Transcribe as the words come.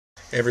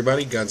Hey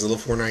everybody, Godzilla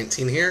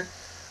 419 here,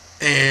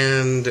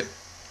 and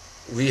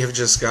we have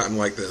just gotten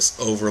like this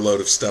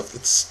overload of stuff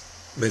that's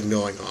been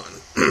going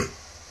on.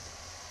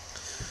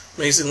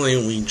 Basically,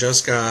 we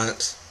just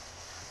got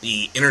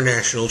the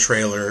international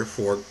trailer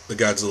for the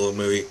Godzilla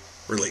movie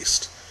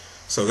released.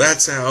 So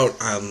that's out,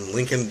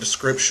 link in the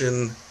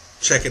description,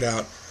 check it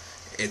out.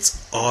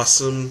 It's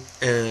awesome,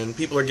 and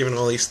people are giving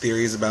all these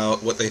theories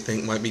about what they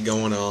think might be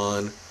going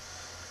on,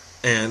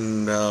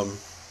 and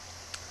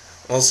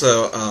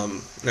also,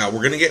 now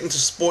we're going to get into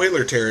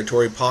spoiler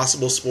territory,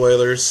 possible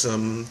spoilers,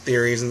 some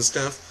theories and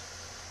stuff,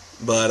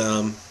 but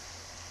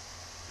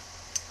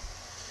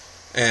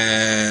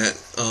at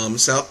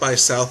South by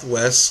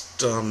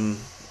Southwest,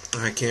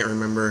 I can't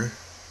remember,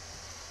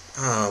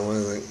 what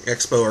is it,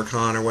 Expo or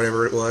Con or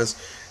whatever it was,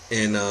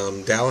 in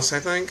Dallas, I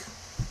think.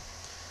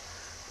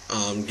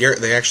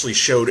 They actually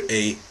showed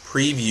a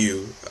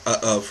preview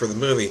for the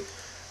movie,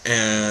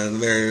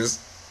 and there's,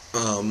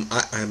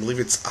 I believe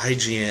it's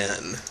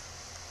IGN.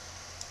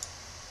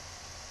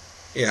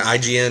 Yeah,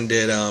 IGN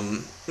did,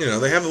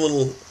 they have a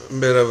little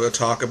bit of a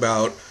talk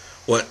about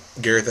what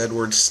Gareth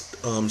Edwards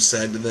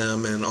said to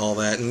them and all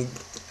that, and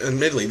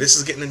admittedly, this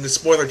is getting into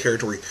spoiler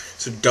territory,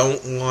 so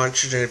don't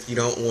watch it if you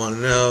don't want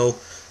to know.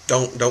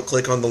 Don't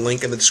click on the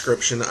link in the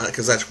description,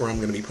 because that's where I'm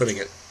going to be putting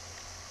it.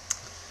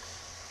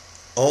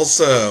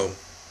 Also,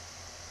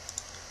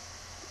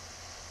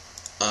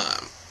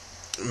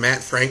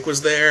 Matt Frank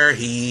was there.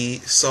 He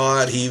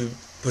saw it. He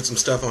put some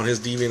stuff on his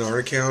DeviantArt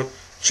account.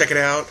 Check it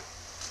out.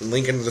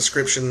 Link in the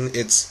description.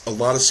 It's a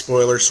lot of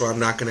spoilers, so I'm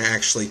not going to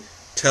actually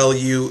tell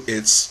you.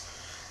 It's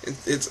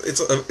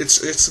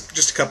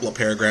just a couple of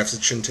paragraphs.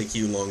 It shouldn't take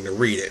you long to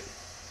read it.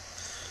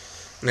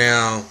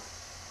 Now,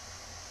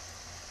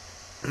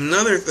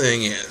 another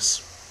thing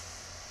is,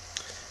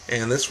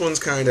 and this one's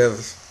kind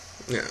of,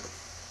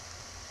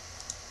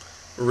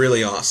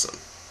 really awesome.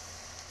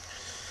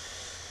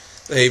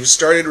 They've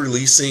started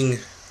releasing,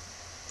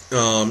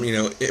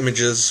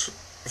 images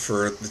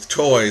for the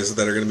toys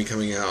that are going to be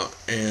coming out,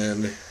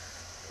 and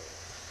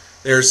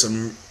there's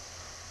some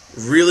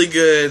really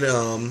good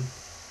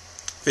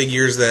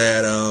figures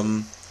that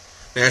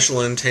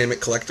National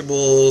Entertainment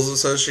Collectibles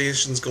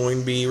Association is going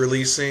to be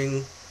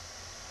releasing,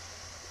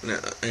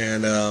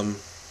 and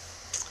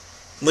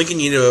linking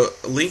you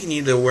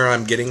to where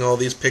I'm getting all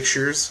these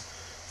pictures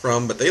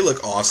from, but they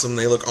look awesome.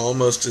 They look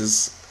almost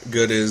as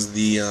good as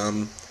the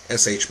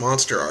SH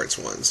Monster Arts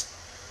ones,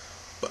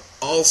 but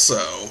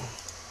also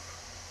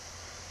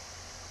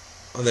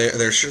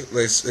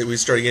we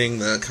started getting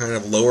the kind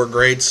of lower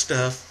grade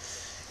stuff.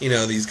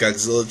 These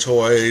Godzilla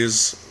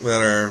toys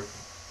that are,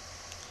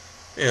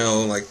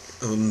 like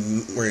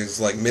where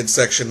his like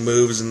midsection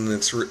moves and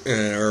it's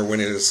or when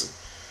his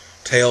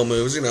tail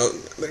moves.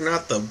 They're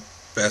not the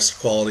best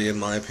quality in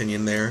my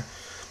opinion there,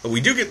 but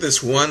we do get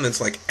this one that's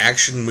like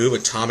action move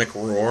atomic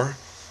roar,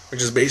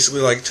 which is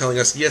basically like telling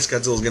us, yes,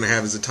 Godzilla's going to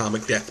have his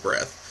atomic death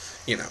breath.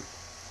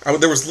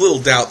 There was little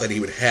doubt that he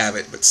would have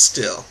it, but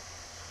still.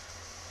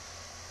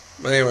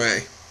 But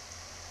anyway,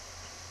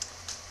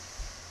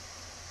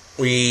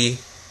 we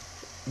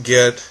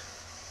get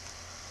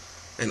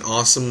an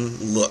awesome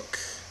look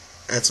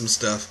at some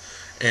stuff,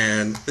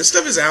 and this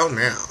stuff is out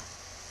now.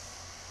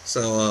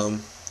 So,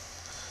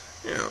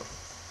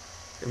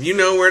 if you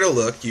know where to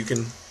look, you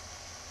can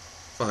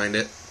find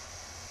it.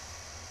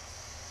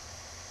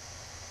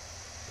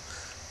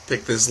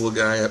 Picked this little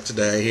guy up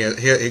today.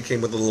 He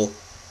came with a little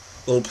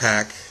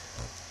pack.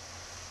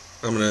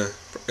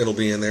 It'll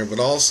be in there, but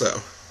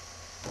also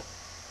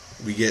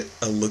we get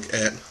a look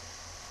at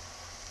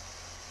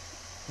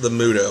the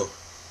Muto.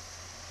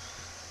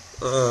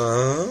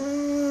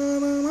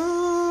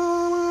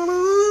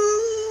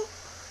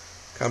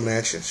 Coming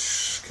at you,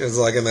 because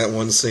like in that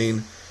one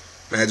scene,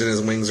 imagine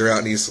his wings are out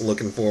and he's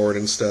looking forward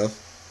and stuff.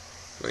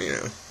 But,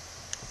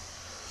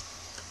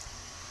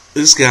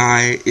 this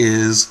guy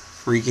is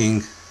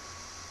freaking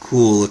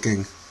cool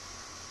looking.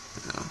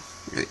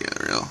 Get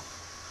a real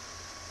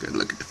good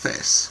look at the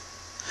face.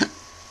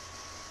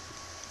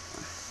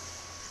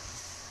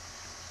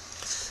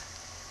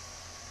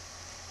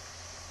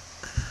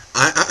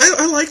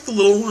 I like the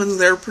little ones.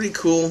 They're pretty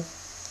cool.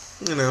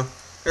 They're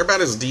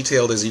about as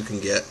detailed as you can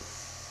get.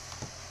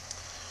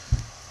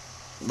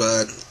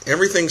 But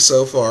everything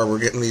so far, we're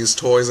getting these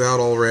toys out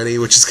already,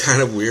 which is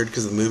kind of weird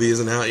because the movie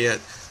isn't out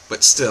yet.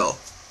 But still,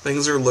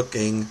 things are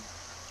looking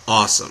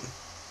awesome.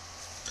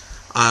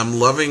 I'm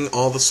loving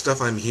all the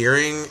stuff I'm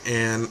hearing,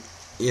 and,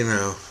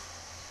 I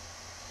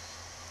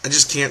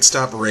just can't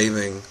stop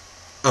raving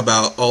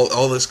about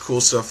all this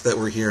cool stuff that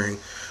we're hearing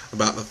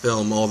about the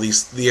film, all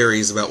these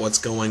theories about what's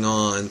going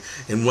on,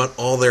 and what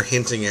all they're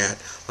hinting at.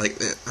 Like,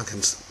 this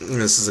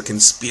is a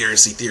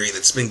conspiracy theory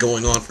that's been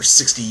going on for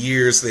 60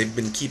 years. They've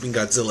been keeping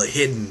Godzilla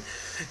hidden,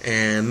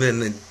 and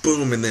then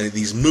boom, and then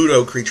these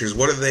Muto creatures,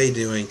 what are they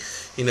doing?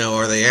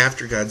 Are they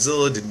after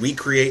Godzilla? Did we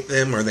create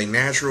them? Are they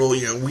natural?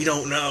 We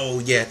don't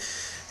know yet.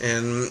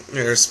 and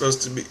they're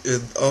supposed to be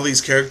all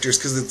these characters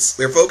because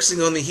they're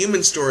focusing on the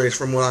human stories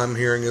from what I'm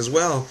hearing as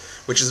well,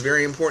 which is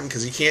very important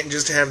because you can't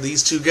just have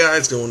these two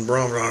guys doing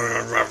blah,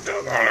 blah, blah,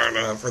 blah,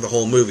 blah, for the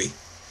whole movie.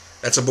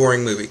 That's a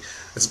boring movie.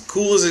 As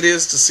cool as it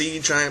is to see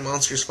giant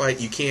monsters fight,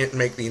 you can't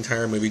make the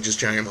entire movie just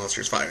giant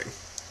monsters fighting.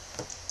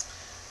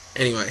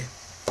 Anyway,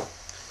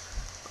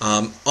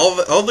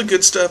 all the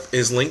good stuff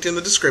is linked in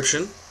the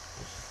description.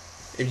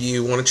 If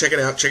you want to check it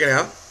out, check it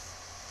out.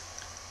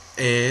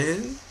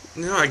 And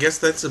no, I guess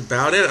that's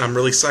about it. I'm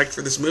really psyched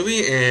for this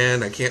movie,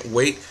 and I can't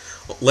wait.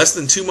 Less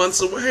than 2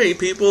 months away,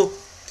 people.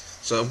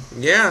 So,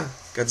 yeah,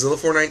 Godzilla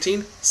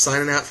 419,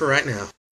 signing out for right now.